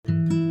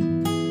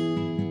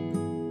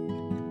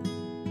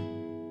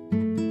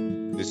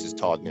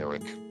Todd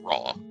Merrick,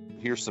 Raw.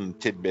 Here's some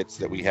tidbits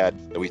that we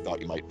had that we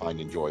thought you might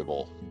find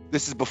enjoyable.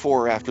 This is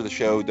before or after the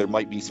show. There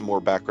might be some more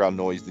background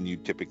noise than you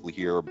typically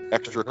hear.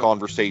 Extra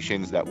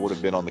conversations that would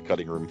have been on the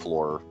cutting room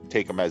floor.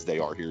 Take them as they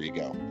are. Here you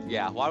go.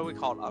 Yeah, why do we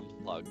call it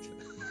Unplugged?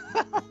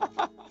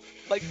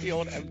 Like the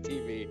old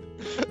MTV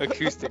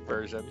acoustic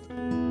version.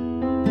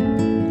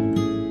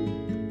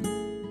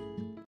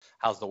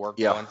 How's the work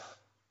going?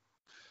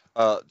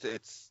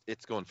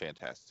 It's going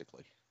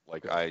fantastically.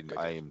 Like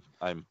I'm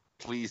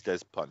pleased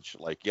as punch.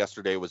 Like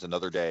yesterday was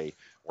another day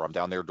where I'm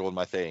down there doing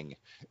my thing,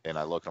 and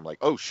I look, I'm like,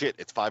 oh shit,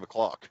 it's 5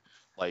 o'clock.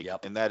 Like,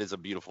 yep. And that is a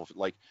beautiful.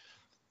 Like,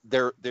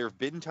 there have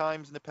been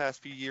times in the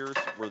past few years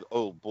where,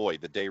 oh boy,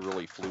 the day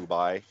really flew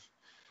by.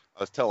 I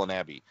was telling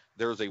Abby,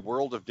 there's a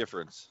world of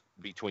difference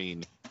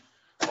between,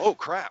 oh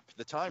crap,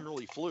 the time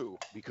really flew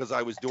because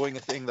I was doing a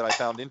thing that I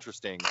found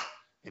interesting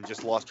and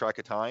just lost track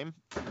of time.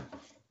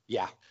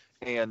 Yeah.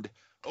 And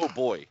oh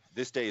boy,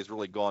 this day has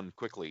really gone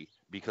quickly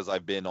because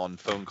I've been on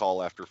phone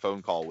call after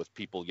phone call with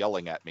people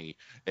yelling at me,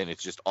 and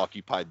it's just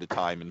occupied the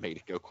time and made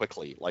it go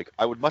quickly. Like,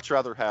 I would much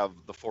rather have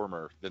the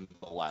former than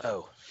the latter.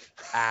 Oh,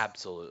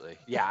 absolutely.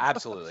 Yeah,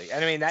 absolutely.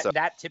 And I mean,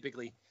 that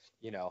typically,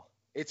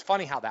 it's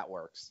funny how that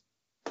works.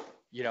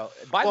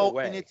 By the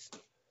way, and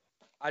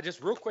I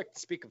just real quick to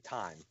speak of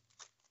time.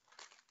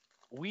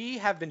 We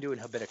have been doing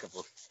Habitica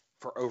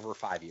for over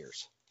 5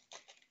 years.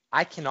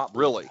 I cannot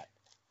believe that.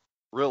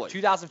 Really?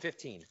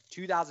 2015.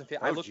 Oh,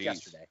 I looked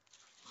yesterday.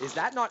 Is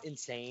that not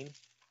insane?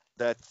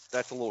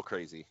 That's a little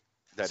crazy.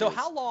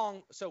 How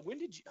long? So when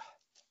did you?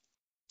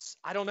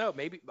 I don't know.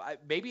 Maybe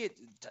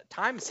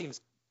time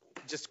seems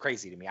just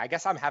crazy to me. I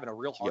guess I'm having a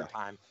real hard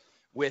time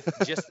with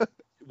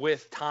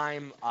with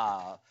time,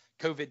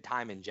 COVID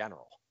time in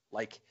general.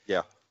 Like,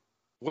 yeah.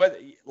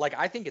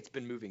 I think it's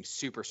been moving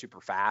super, super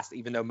fast,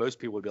 even though most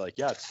people would be like,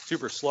 yeah, it's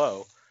super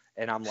slow.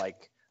 And I'm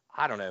like,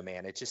 I don't know,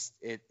 man.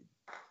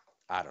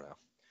 I don't know.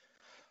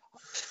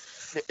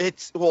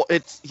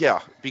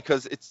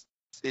 Because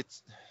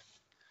it's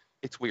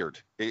weird,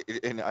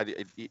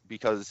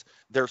 because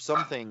there's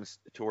some things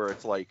to where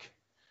it's like,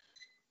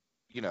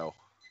 you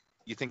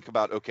think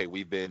about, okay,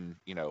 we've been,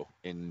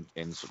 in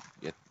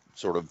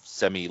sort of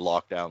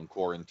semi-lockdown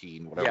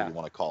quarantine, whatever you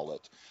want to call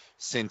it,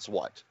 since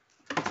what?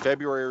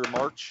 February or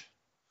March?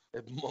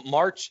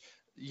 March,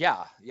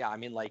 yeah. I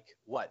mean, like,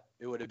 what?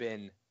 It would have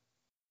been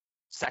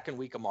second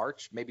week of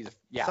March, maybe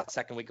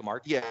second week of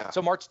March. Yeah.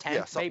 So March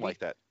 10th, something maybe? like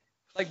that.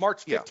 Like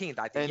March 15th,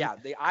 I think.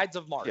 The Ides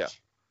of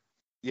March.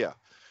 Yeah.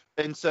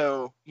 And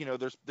so,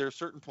 there's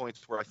certain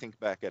points where I think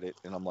back at it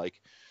and I'm like,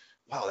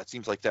 wow, that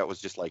seems like that was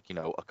just like,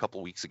 a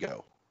couple weeks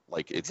ago.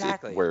 Like,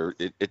 exactly.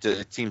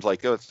 It seems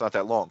like, oh, it's not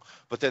that long.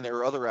 But then there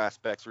are other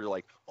aspects where you're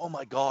like, oh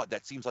my God,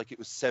 that seems like it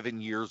was 7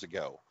 years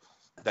ago.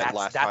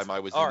 Last time I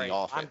was in the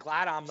office. I'm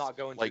glad I'm not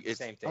going through the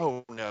same thing.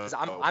 Oh no.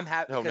 I'm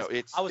happy.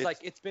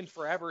 It's been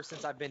forever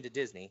since I've been to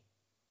Disney,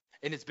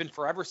 and it's been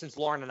forever since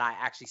Lauren and I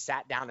actually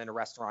sat down in a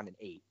restaurant and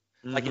ate.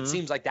 Mm-hmm. Like, it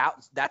seems like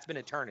that's been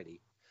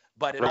eternity,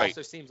 but it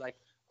also seems like,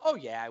 oh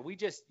yeah, we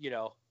just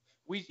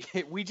we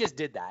just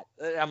did that.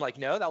 I'm like,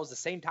 no, that was the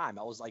same time.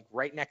 I was like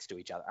right next to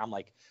each other. I'm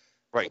like,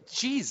 right,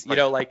 geez,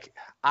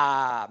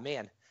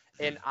 man.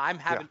 And I'm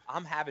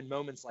having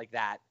moments like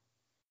that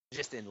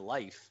just in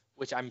life,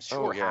 which I'm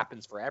sure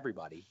happens for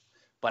everybody.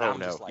 But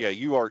just like,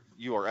 you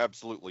are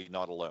absolutely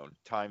not alone.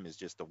 Time is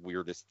just the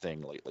weirdest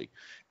thing lately.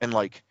 And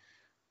like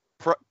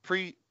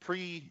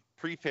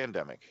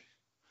pre-pandemic,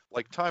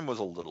 like, time was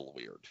a little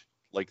weird.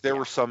 Like, there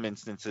were some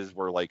instances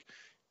where, like,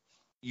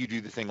 you do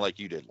the thing like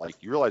you did.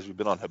 Like, you realize we've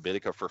been on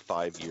Habitica for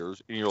 5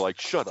 years, and you're like,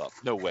 shut up,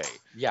 no way.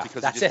 Yeah,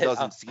 because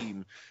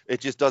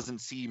it just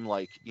doesn't seem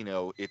like,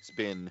 it's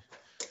been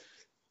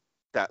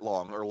that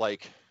long. Or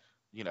like,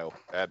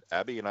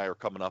 Abby and I are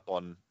coming up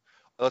on,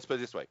 let's put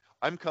it this way,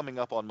 I'm coming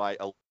up on my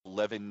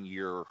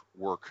 11-year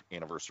work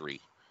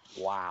anniversary.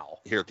 Wow.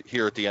 Here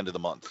at the end of the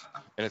month.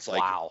 And it's like,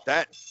 wow,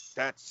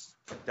 that's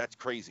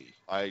crazy.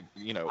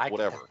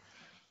 Whatever.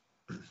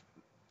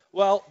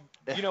 Well,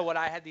 what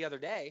I had the other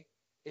day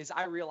is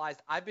I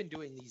realized I've been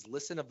doing these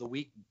listen of the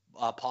week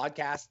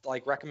podcast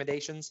like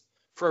recommendations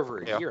for over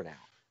a year now.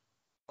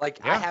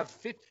 Like, I have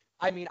 52.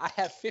 I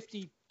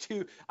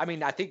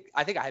mean, I think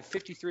I have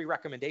 53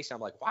 recommendations. I'm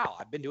like, wow,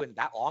 I've been doing it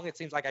that long. It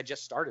seems like I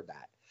just started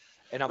that.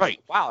 And I'm like,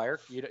 wow, Eric,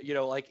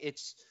 like,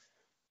 it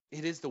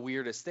is the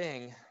weirdest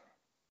thing.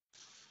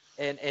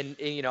 And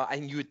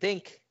you would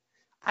think,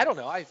 I don't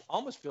know, I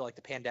almost feel like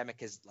the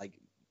pandemic is like,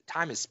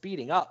 time is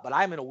speeding up, but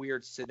I'm in a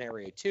weird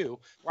scenario too,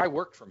 where I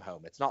worked from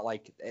home. It's not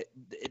like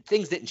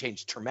things didn't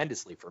change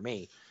tremendously for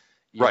me,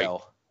 you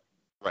know.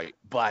 Right.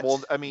 But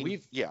well, I mean,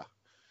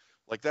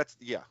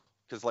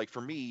 because like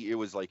for me, it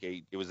was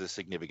a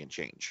significant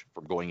change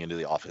from going into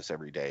the office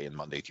every day and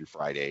Monday through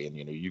Friday, and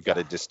you've got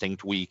a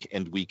distinct week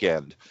and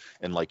weekend,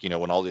 and like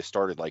when all this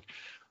started, like,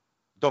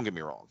 don't get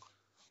me wrong,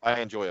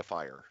 I enjoy a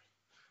fire.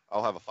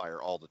 I'll have a fire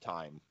all the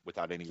time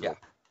without any real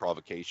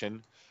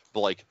provocation, but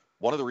like,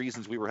 one of the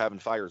reasons we were having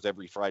fires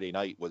every Friday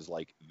night was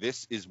like,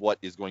 this is what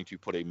is going to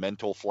put a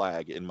mental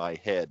flag in my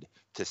head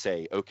to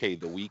say, okay,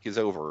 the week is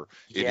over.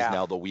 It is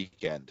now the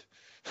weekend.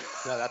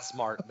 No, that's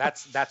smart.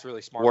 That's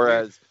really smart.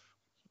 Whereas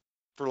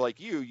for like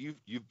you've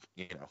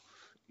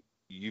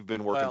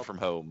been working Well, from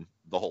home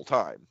the whole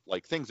time.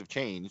 Like things have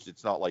changed.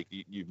 It's not like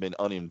you've been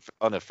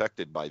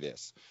unaffected by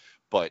this,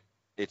 but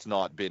it's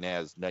not been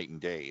as night and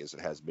day as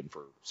it has been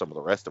for some of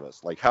the rest of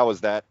us. Like how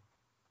has that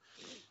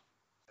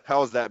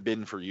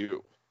been for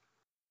you?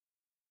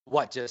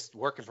 what, just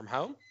working from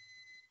home?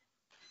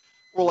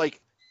 Well,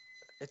 like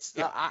It's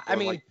yeah, I or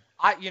mean, like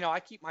I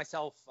keep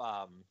myself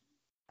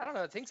I don't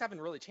know, things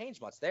haven't really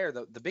changed much there.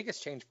 The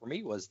biggest change for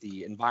me was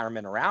the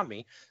environment around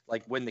me.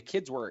 Like when the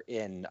kids were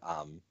in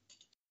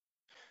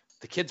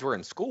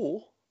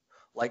school,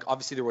 like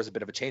obviously there was a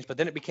bit of a change, but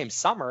then it became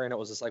summer and it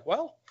was just like,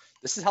 well,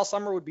 this is how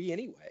summer would be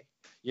anyway,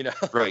 you know?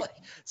 right, Like,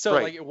 so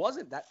right, like it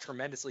wasn't that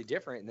tremendously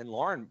different. And then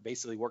Lauren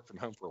basically worked from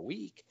home for a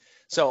week.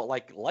 So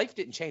like life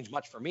didn't change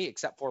much for me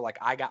except for like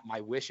I got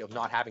my wish of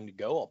not having to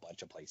go a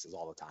bunch of places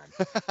all the time.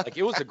 Like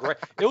it was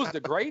the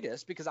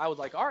greatest because I was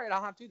like, all right,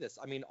 I'll have to do this.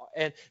 I mean,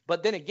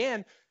 but then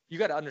again, you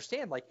got to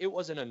understand like it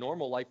wasn't a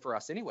normal life for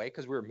us anyway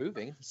because we were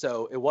moving.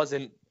 So it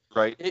wasn't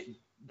right, it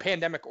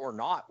pandemic or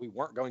not, we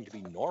weren't going to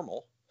be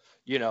normal.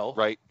 You know,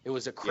 right. it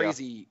was a Yeah,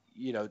 crazy,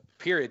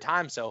 period of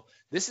time. So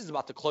this is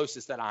about the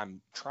closest that I'm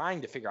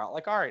trying to figure out,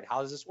 like, all right,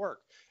 how does this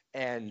work?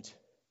 And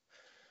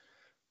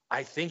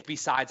I think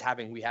besides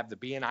we have the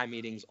BNI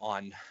meetings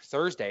on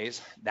Thursdays,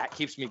 that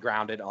keeps me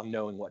grounded on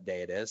knowing what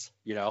day it is.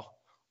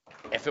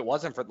 If it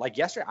wasn't for like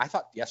yesterday, I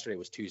thought yesterday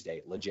was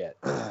Tuesday, legit.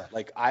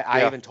 Like I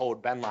yeah. even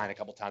told Ben Line a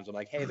couple times, I'm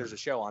like, hey, there's a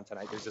show on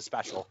tonight. There's a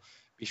special.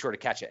 Be sure to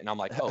catch it. And I'm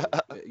like, oh,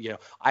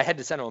 I had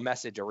to send him a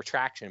message, a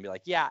retraction, and be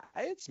like, yeah,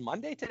 it's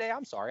Monday today.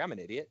 I'm sorry, I'm an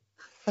idiot.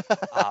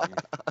 Um,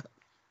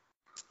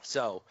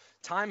 so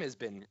time has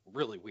been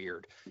really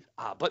weird,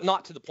 but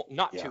not to the point,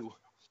 not Yeah.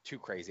 too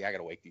crazy. I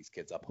gotta wake these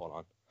kids up. Hold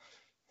on.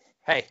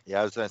 Hey,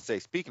 Yeah, I was gonna say,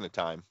 speaking of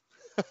time,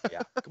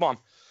 yeah, come on.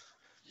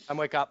 I'm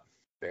wake up.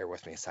 Bear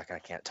with me a second. I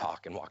can't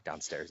talk and walk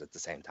downstairs at the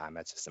same time.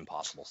 That's just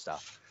impossible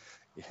stuff.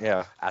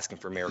 yeah, Asking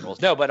for miracles.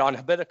 No, but on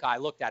Habitica, I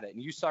looked at it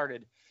and you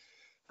started,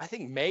 I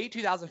think May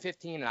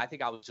 2015, and I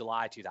think I was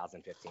July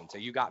 2015. So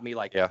you got me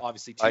like yeah,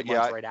 obviously 2 months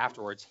yeah. right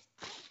afterwards.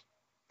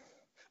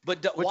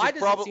 But Which why is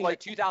does it probably seem like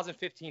that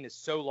 2015 is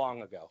so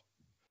long ago?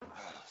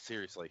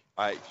 seriously,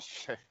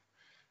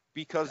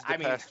 because I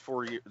mean,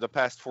 the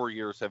past 4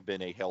 years have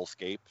been a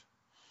hellscape.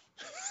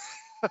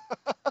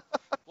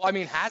 well, I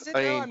mean, has it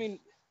I though? mean, I mean,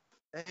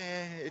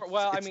 it's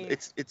well, I it's mean,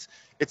 it's it's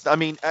it's. I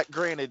mean,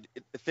 granted,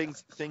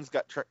 things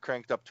got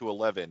cranked up to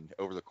 11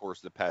 over the course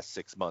of the past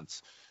 6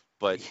 months,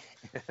 but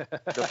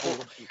the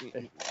four,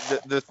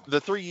 the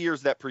 3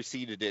 years that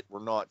preceded it were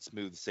not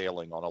smooth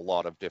sailing on a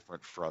lot of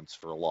different fronts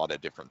for a lot of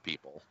different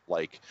people.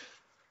 Like,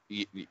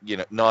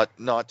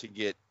 not to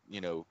get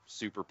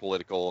super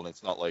political, and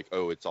it's not like,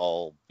 oh, it's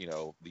all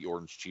the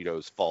Orange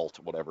Cheetos fault,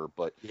 whatever,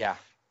 but yeah.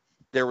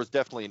 there was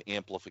definitely an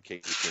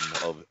amplification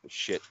of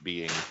shit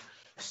being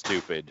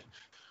stupid.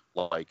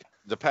 Like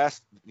the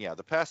past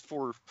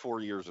four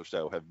years or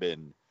so have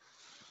been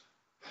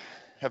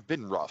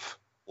rough.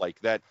 Like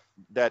that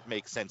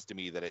makes sense to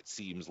me that it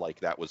seems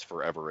like that was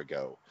forever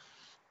ago.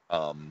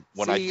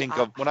 When I See, think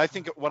of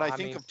I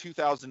mean,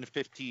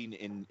 2015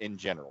 in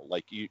general,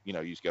 like you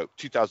go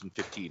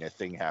 2015, a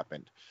thing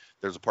happened.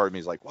 There's a part of me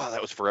is like, wow,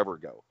 that was forever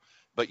ago.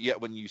 But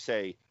yet when you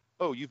say,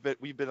 oh,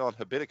 we've been on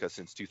Habitica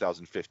since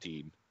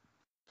 2015,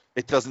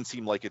 it doesn't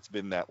seem like it's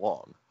been that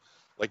long.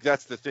 Like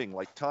that's the thing.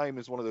 Like time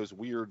is one of those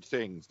weird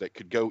things that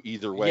could go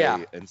either yeah.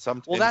 way, and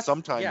Well,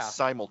 sometimes yeah.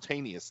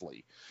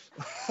 simultaneously.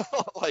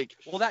 Like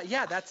Well,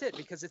 yeah, that's it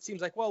because it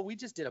seems like, well, we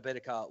just did a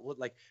bit of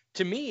like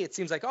to me, it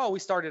seems like, oh, we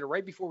started it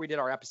right before we did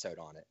our episode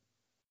on it.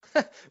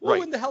 Well, right.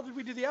 when the hell did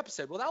we do the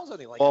episode? Well, that was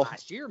only like Well,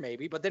 last year,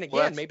 maybe. But then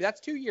well again, maybe that's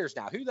 2 years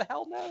now. Who the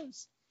hell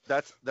knows?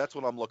 that's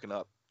what I'm looking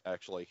up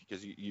actually,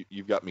 because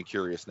you've got me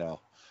curious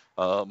now.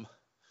 Um,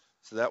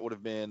 so that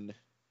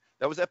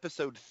was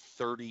episode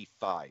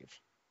 35.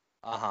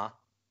 Uh-huh.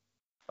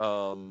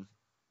 Um,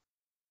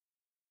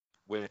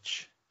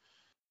 which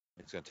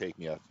it's gonna take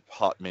me a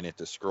hot minute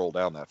to scroll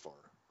down that far.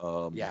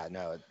 Yeah,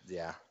 no,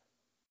 yeah.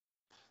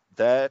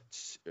 That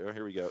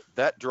here we go.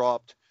 That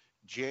dropped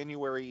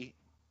January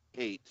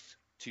 8th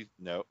to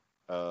no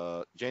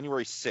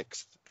January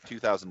 6th,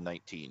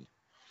 2019.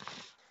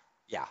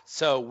 Yeah.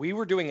 So we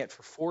were doing it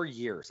for 4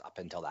 years up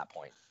until that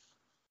point.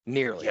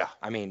 Nearly. Yeah.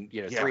 I mean,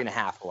 Yeah.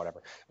 3.5 or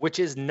whatever, which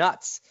is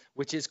nuts,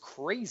 which is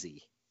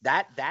crazy.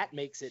 That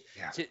makes it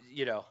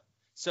Yeah.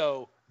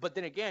 so, but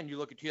then again, you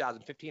look at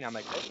 2015, I'm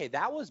like, okay,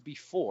 that was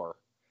before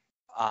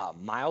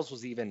Miles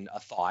was even a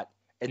thought.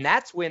 And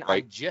that's when I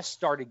Right. just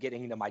started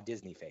getting into my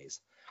Disney phase.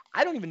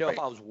 I don't even know if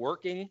Right. I was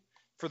working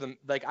for them.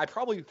 Like I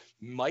probably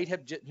might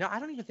have no, I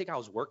don't even think I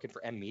was working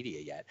for M Media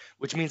yet,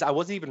 which means I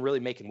wasn't even really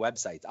making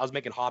websites. I was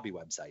making hobby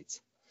websites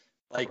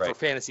like for Right.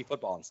 fantasy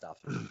football and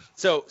stuff.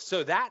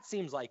 So that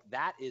seems like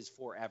that is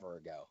forever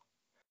ago,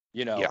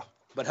 Yeah.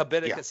 but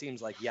Habitica Yeah.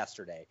 seems like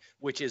yesterday,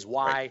 which is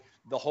why Right.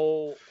 the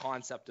whole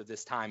concept of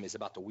this time is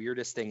about the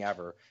weirdest thing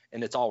ever.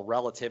 And it's all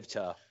relative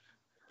to,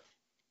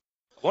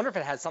 I wonder if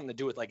it has something to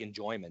do with like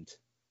enjoyment.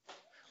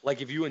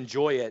 Like if you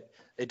enjoy it,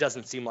 it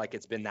doesn't seem like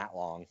it's been that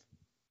long.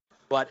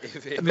 But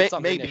if it's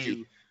something that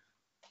you,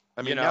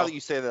 I mean, now that you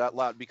say that out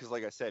loud, because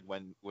like I said,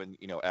 when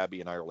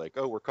Abby and I are like,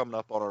 oh, we're coming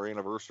up on our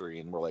anniversary,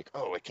 and we're like,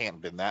 oh, it can't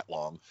have been that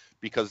long,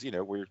 because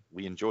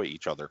we enjoy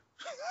each other.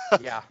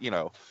 Yeah.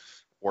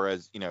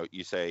 Whereas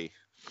you say,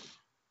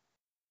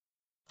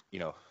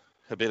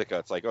 Habitica,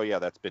 it's like, oh yeah,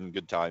 that's been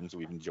good times.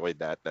 We've enjoyed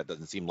that. That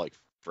doesn't seem like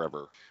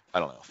forever. I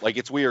don't know. Like,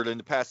 it's weird. In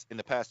the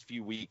past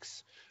few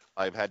weeks,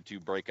 I've had to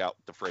break out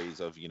the phrase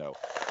of,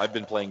 I've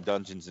been playing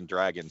Dungeons and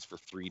Dragons for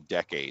 3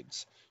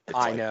 decades.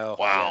 I know.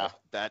 Wow.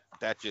 Yeah.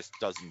 That just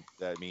doesn't,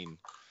 I mean,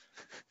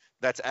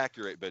 that's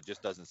accurate, but it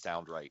just doesn't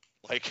sound right.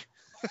 Like,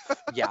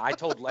 yeah, I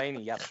told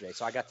Lainey yesterday.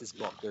 So I got this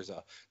book.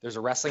 There's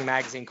a wrestling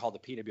magazine called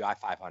the PWI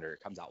 500.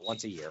 It comes out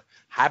once a year.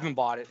 Haven't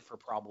bought it for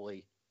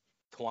probably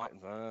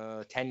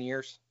 10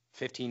 years,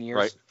 15 years.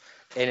 Right.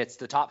 And it's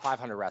the top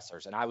 500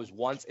 wrestlers. And I was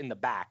once in the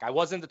back. I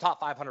wasn't the top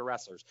 500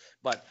 wrestlers,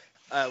 but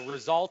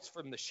results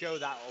from the show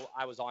that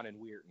I was on in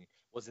Weirton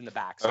was in the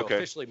back. So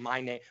officially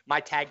my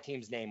tag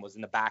team's name was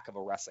in the back of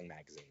a wrestling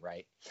magazine,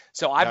 right?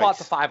 So I bought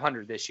the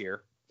 500 this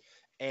year,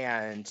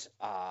 and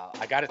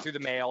I got it through the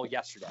mail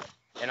yesterday.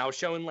 And I was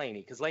showing Lainey,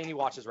 because Lainey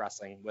watches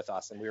wrestling with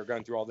us, and we were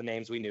going through all the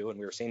names we knew, and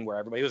we were seeing where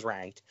everybody was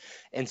ranked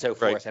and so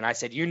forth. Right. And I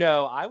said,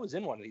 I was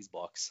in one of these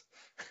books.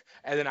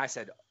 And then I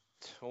said,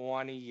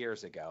 20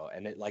 years ago.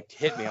 And it like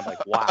hit me. I'm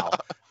like, wow,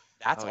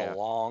 that's a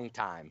long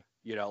time.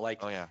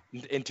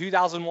 In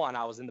 2001,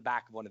 I was in the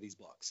back of one of these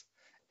books.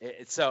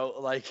 So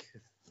like,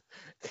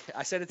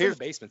 I said, it's in the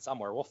basement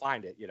somewhere. We'll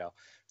find it,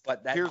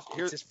 but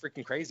it's just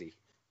freaking crazy.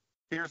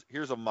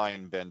 Here's a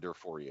mind bender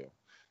for you.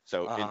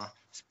 So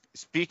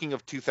speaking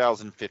of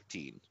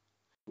 2015,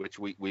 which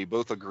we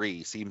both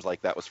agree seems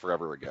like that was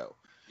forever ago.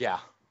 Yeah.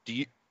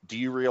 Do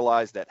you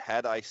realize that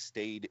had I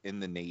stayed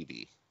in the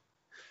Navy,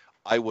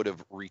 I would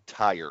have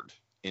retired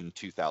in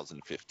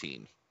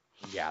 2015?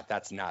 Yeah,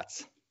 that's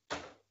nuts.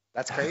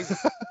 That's crazy.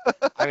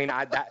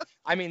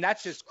 I mean,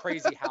 that's just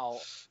crazy how,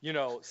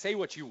 say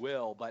what you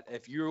will, but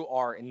if you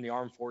are in the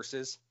armed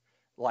forces,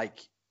 like,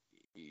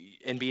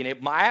 and being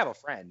able, I have a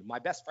friend, my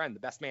best friend, the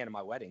best man at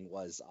my wedding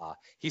was,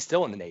 he's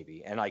still in the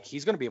Navy, and like,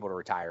 he's going to be able to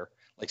retire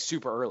like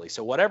super early.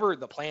 So whatever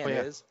the plan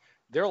is,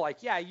 they're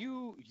like, yeah,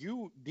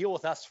 you deal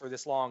with us for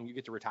this long, you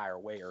get to retire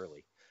way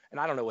early. And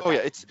I don't know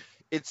what.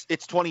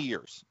 It's 20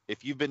 years.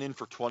 If you've been in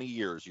for 20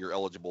 years, you're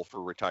eligible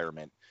for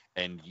retirement,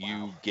 and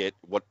you get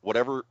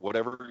whatever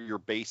your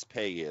base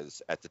pay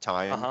is at the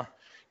time.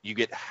 You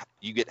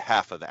get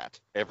half of that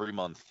every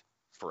month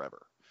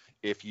forever.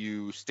 If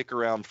you stick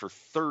around for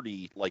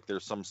 30, like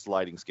there's some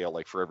sliding scale,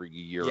 like for every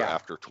year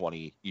after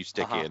 20 you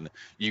stick in,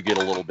 you get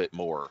a little bit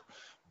more.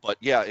 But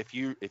yeah, if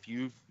you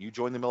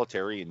join the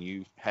military and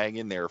you hang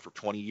in there for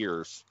 20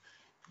 years,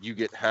 you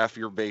get half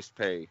your base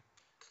pay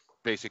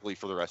basically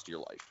for the rest of your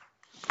life.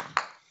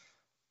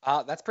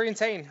 That's pretty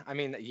insane. I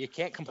mean, you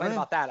can't complain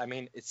about that. I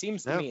mean, it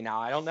seems to me,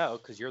 now I don't know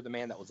because you're the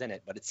man that was in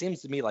it, but it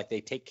seems to me like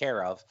they take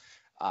care of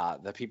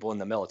the people in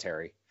the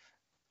military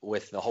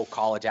with the whole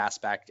college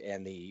aspect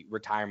and the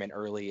retirement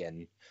early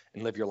and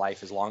live your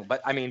life as long.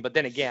 But I mean, but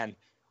then again,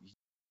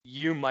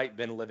 you might have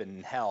been living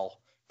in hell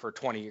for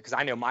 20 years, because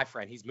I know my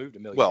friend, he's moved a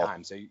million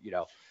times. So,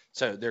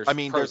 so there's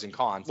pros and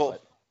cons.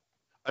 But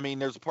I mean,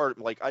 there's a part,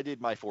 like I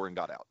did my 4 and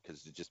got out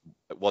because it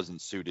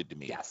wasn't suited to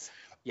me. Yes.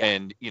 Yeah.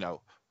 And,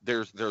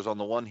 there's on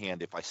the one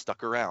hand, if I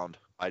stuck around,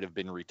 I'd have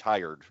been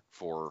retired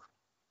for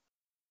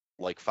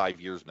like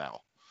 5 years now.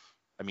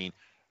 I mean,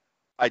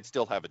 I'd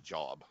still have a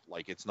job.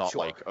 Like, it's not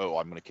like, oh,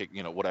 I'm going to kick,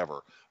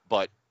 whatever.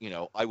 But,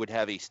 I would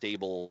have a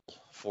stable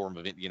form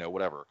of it,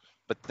 whatever.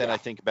 But then I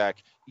think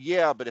back,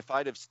 but if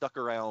I'd have stuck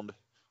around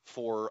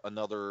for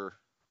another,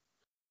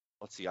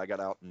 let's see, I got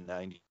out in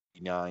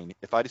 99.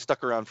 If I'd have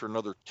stuck around for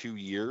another 2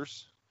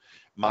 years,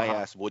 my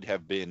ass would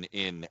have been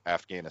in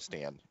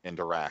Afghanistan and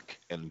Iraq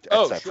and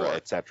et cetera,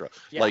 et cetera.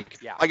 Yeah,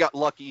 I got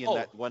lucky in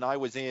that when I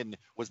was in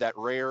was that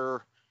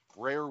rare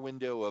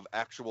window of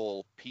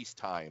actual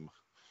peacetime.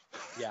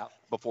 Yeah.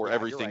 Before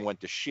everything went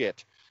to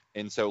shit.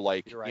 And so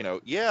I could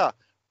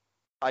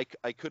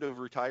have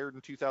retired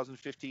in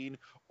 2015,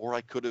 or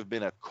I could have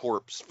been a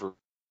corpse for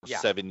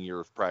 7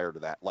 years prior to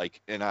that.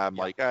 And I'm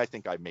I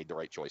think I made the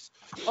right choice.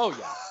 Oh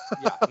yeah.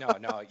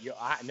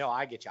 No,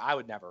 I get you.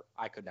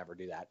 I could never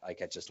do that.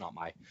 Like, it's just not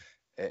my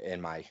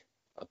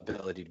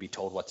ability to be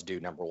told what to do,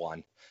 number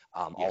one.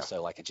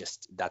 Also,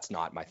 that's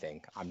not my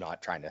thing. I'm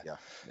not trying to.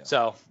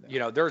 So,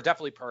 there are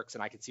definitely perks,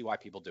 and I can see why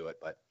people do it.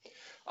 But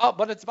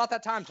it's about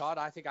that time, Todd.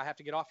 I think I have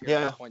to get off here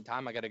at this point in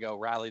time. I got to go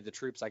rally the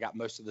troops. I got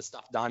most of the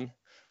stuff done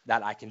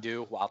that I can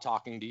do while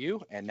talking to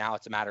you. And now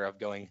it's a matter of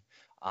going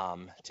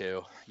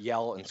to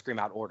yell and scream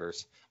out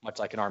orders, much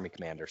like an Army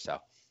commander. So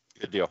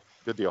good deal.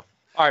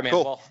 All right, man.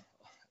 Cool. Well,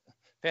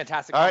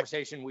 fantastic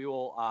conversation. Right. We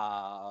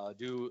will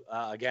do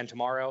again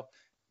tomorrow.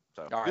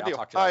 So, all right, good deal.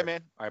 I'll talk to you later.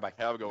 Man. All right, bye.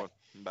 Have a good one.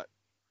 Bye.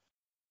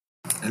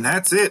 And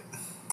that's it.